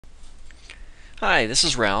Hi, this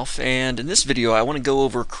is Ralph, and in this video I want to go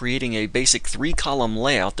over creating a basic three-column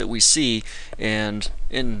layout that we see in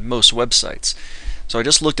most websites. So I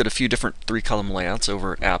just looked at a few different three-column layouts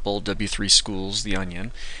over at Apple, W3 Schools, The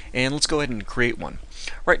Onion, and let's go ahead and create one.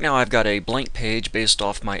 Right now I've got a blank page based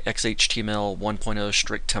off my XHTML 1.0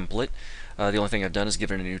 strict template. The only thing I've done is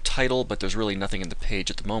given it a new title, but there's really nothing in the page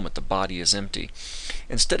at the moment. The body is empty.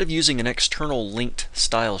 Instead of using an external linked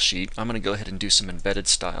style sheet, I'm going to go ahead and do some embedded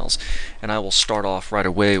styles. And I will start off right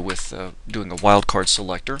away with doing a wildcard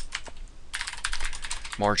selector.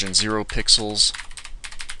 Margin 0 pixels,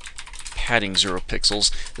 padding 0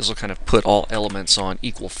 pixels. This will kind of put all elements on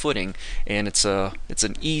equal footing, and it's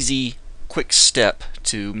an easy, quick step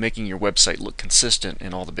to making your website look consistent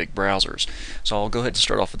in all the big browsers. So I'll go ahead and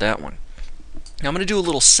start off with that one. Now I'm going to do a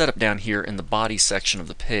little setup down here in the body section of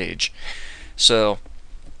the page. So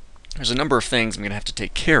there's a number of things I'm going to have to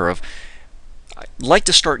take care of. I like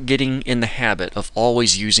to start getting in the habit of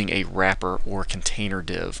always using a wrapper or container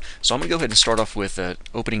div. So I'm going to go ahead and start off with an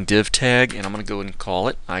opening div tag, and I'm going to go ahead and call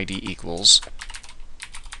it ID equals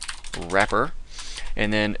wrapper.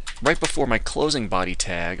 And then right before my closing body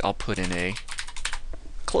tag, I'll put in a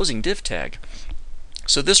closing div tag.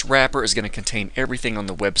 So this wrapper is going to contain everything on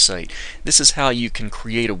the website. This is how you can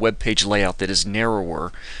create a web page layout that is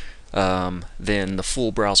narrower than the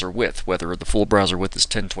full browser width, whether the full browser width is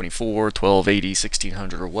 1024, 1280,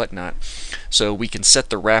 1600, or whatnot. So we can set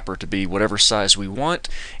the wrapper to be whatever size we want,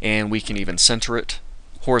 and we can even center it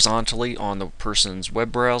horizontally on the person's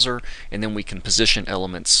web browser, and then we can position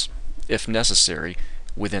elements, if necessary,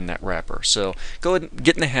 within that wrapper. So go ahead and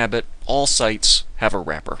get in the habit. All sites have a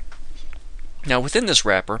wrapper. Now within this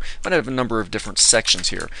wrapper, I'm going to have a number of different sections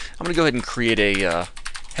here. I'm going to go ahead and create a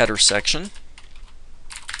header section.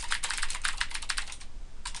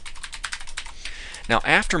 Now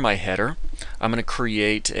after my header, I'm going to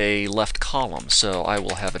create a left column. So I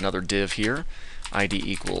will have another div here, ID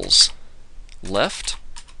equals left.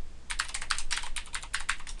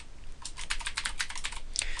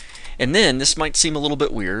 And then this might seem a little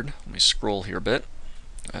bit weird. Let me scroll here a bit.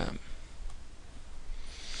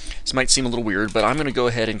 This might seem a little weird, but I'm going to go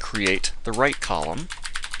ahead and create the right column.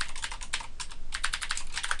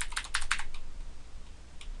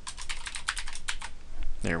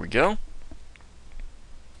 There we go.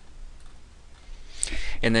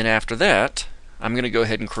 And then after that, I'm going to go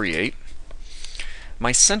ahead and create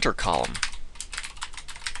my center column.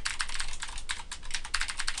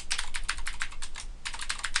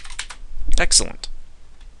 Excellent.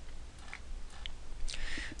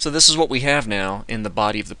 So this is what we have now in the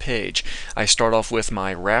body of the page. I start off with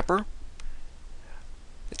my wrapper.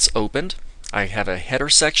 It's opened. I have a header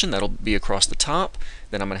section that'll be across the top.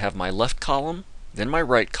 Then I'm going to have my left column, then my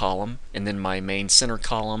right column, and then my main center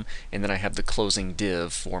column, and then I have the closing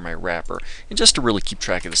div for my wrapper. And just to really keep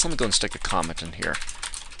track of this, let me go and stick a comment in here.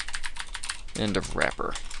 End of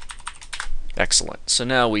wrapper. Excellent. So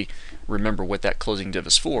now we remember what that closing div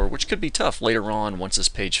is for, which could be tough later on once this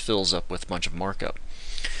page fills up with a bunch of markup.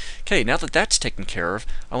 Okay, now that that's taken care of,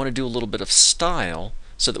 I want to do a little bit of style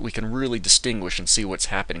so that we can really distinguish and see what's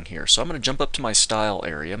happening here. So I'm going to jump up to my style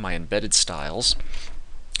area, my embedded styles.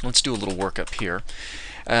 Let's do a little work up here.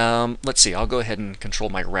 Let's see, I'll go ahead and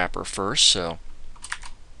control my wrapper first.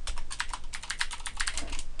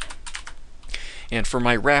 And for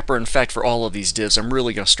my wrapper, in fact, for all of these divs, I'm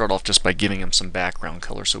really going to start off just by giving them some background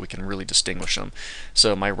color so we can really distinguish them.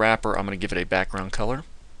 So my wrapper, I'm going to give it a background color.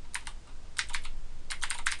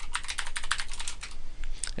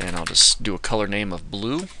 And I'll just do a color name of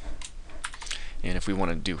blue. And if we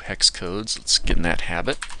want to do hex codes, let's get in that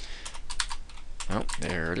habit. Oh,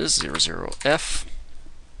 there it is, 00F.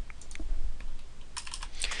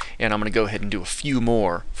 And I'm going to go ahead and do a few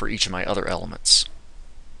more for each of my other elements.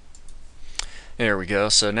 There we go.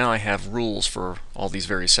 So now I have rules for all these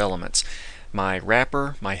various elements. My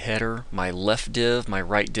wrapper, my header, my left div, my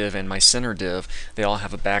right div, and my center div, they all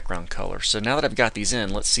have a background color. So now that I've got these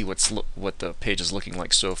in, let's see what the page is looking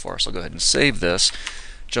like so far. So I'll go ahead and save this,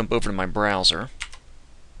 jump over to my browser.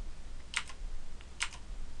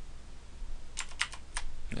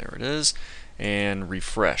 There it is, and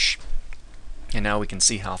refresh. And now we can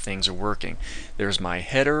see how things are working. There's my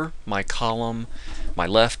header, my column, my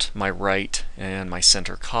left, my right, and my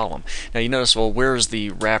center column. Now you notice, well, where's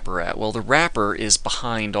the wrapper at? Well, the wrapper is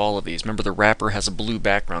behind all of these. Remember, the wrapper has a blue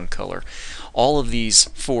background color. All of these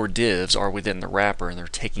four divs are within the wrapper, and they're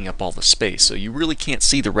taking up all the space. So you really can't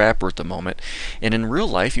see the wrapper at the moment. And in real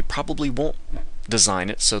life, you probably won't design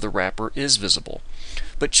it so the wrapper is visible.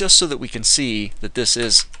 But just so that we can see that this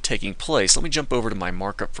is taking place, let me jump over to my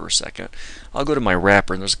markup for a second. I'll go to my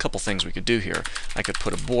wrapper, and there's a couple things we could do here. I could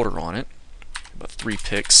put a border on it, about 3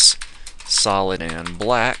 picks, solid and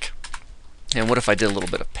black. And what if I did a little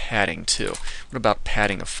bit of padding too? What about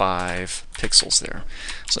padding of 5 pixels there?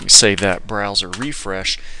 So let me save that, browser,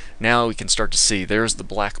 refresh. Now we can start to see there's the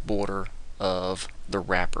black border of the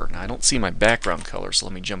wrapper. Now I don't see my background color, so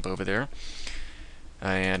let me jump over there.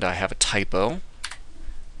 And I have a typo.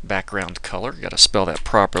 Background color, got to spell that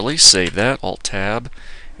properly. Save that, Alt-Tab,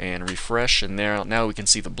 and refresh. And there, now we can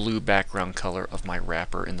see the blue background color of my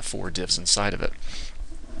wrapper and the 4 divs inside of it.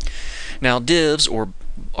 Now divs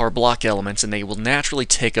are block elements, and they will naturally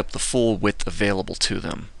take up the full width available to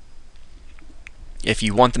them. If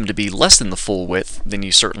you want them to be less than the full width, then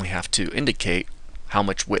you certainly have to indicate how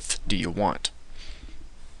much width do you want.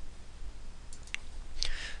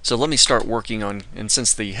 So let me start working on, and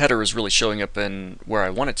since the header is really showing up in where I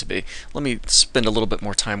want it to be, let me spend a little bit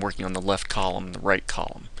more time working on the left column and the right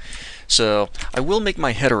column. So I will make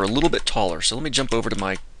my header a little bit taller, so let me jump over to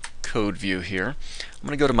my code view here. I'm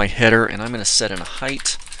going to go to my header, and I'm going to set in a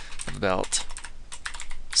height of about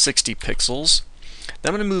 60 pixels.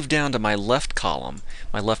 Then I'm going to move down to my left column.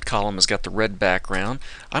 My left column has got the red background.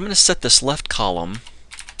 I'm going to set this left column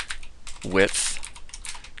width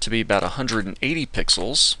to be about 180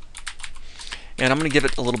 pixels. And I'm going to give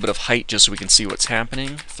it a little bit of height just so we can see what's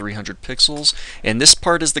happening, 300 pixels. And this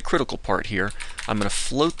part is the critical part here. I'm going to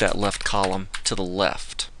float that left column to the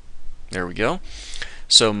left. There we go.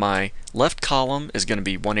 So my left column is going to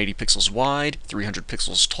be 180 pixels wide, 300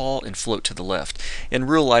 pixels tall, and float to the left. In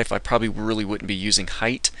real life, I probably really wouldn't be using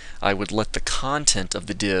height. I would let the content of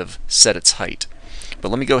the div set its height. But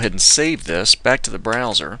let me go ahead and save this back to the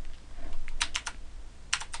browser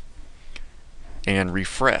and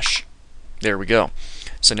refresh. There we go.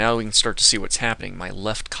 So now we can start to see what's happening. My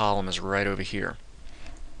left column is right over here.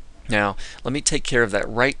 Now let me take care of that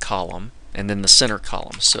right column and then the center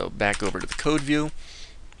column. So back over to the code view.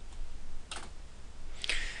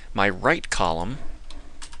 My right column,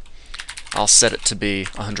 I'll set it to be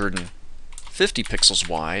 150 pixels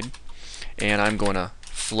wide, and I'm going to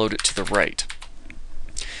float it to the right.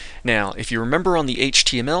 Now, if you remember on the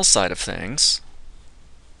HTML side of things,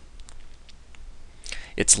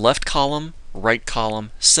 it's left column, right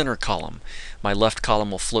column, center column. My left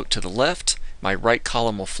column will float to the left, my right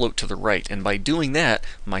column will float to the right, and by doing that,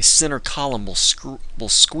 my center column will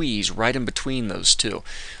squeeze right in between those two.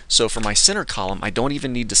 So for my center column, I don't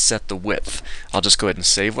even need to set the width. I'll just go ahead and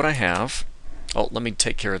save what I have. Oh, let me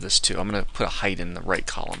take care of this too. I'm going to put a height in the right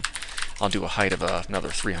column. I'll do a height of another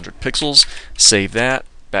 300 pixels. Save that,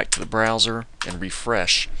 back to the browser, and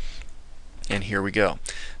refresh. And here we go.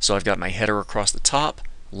 So I've got my header across the top,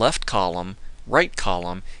 left column, right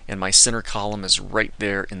column, and my center column is right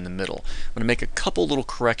there in the middle. I'm going to make a couple little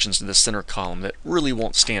corrections to the center column that really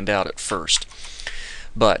won't stand out at first.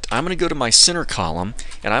 But I'm going to go to my center column,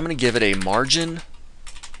 and I'm going to give it a margin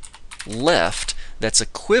left that's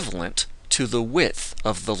equivalent to the width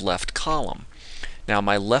of the left column. Now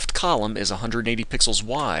my left column is 180 pixels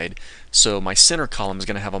wide, so my center column is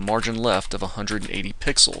going to have a margin left of 180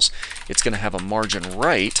 pixels. It's going to have a margin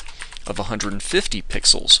right of 150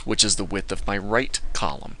 pixels, which is the width of my right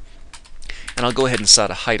column. And I'll go ahead and set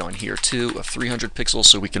a height on here too of 300 pixels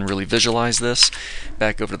so we can really visualize this.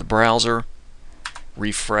 Back over to the browser,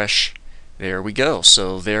 refresh. There we go.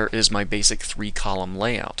 So there is my basic 3-column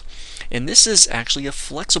layout. And this is actually a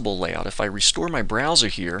flexible layout. If I restore my browser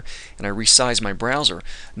here and I resize my browser,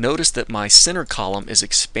 notice that my center column is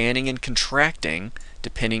expanding and contracting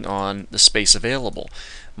depending on the space available.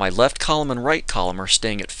 My left column and right column are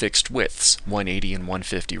staying at fixed widths, 180 and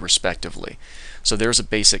 150 respectively. So there's a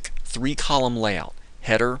basic 3-column layout.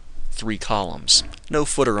 Header, 3 columns. No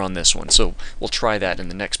footer on this one, so we'll try that in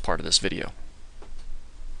the next part of this video.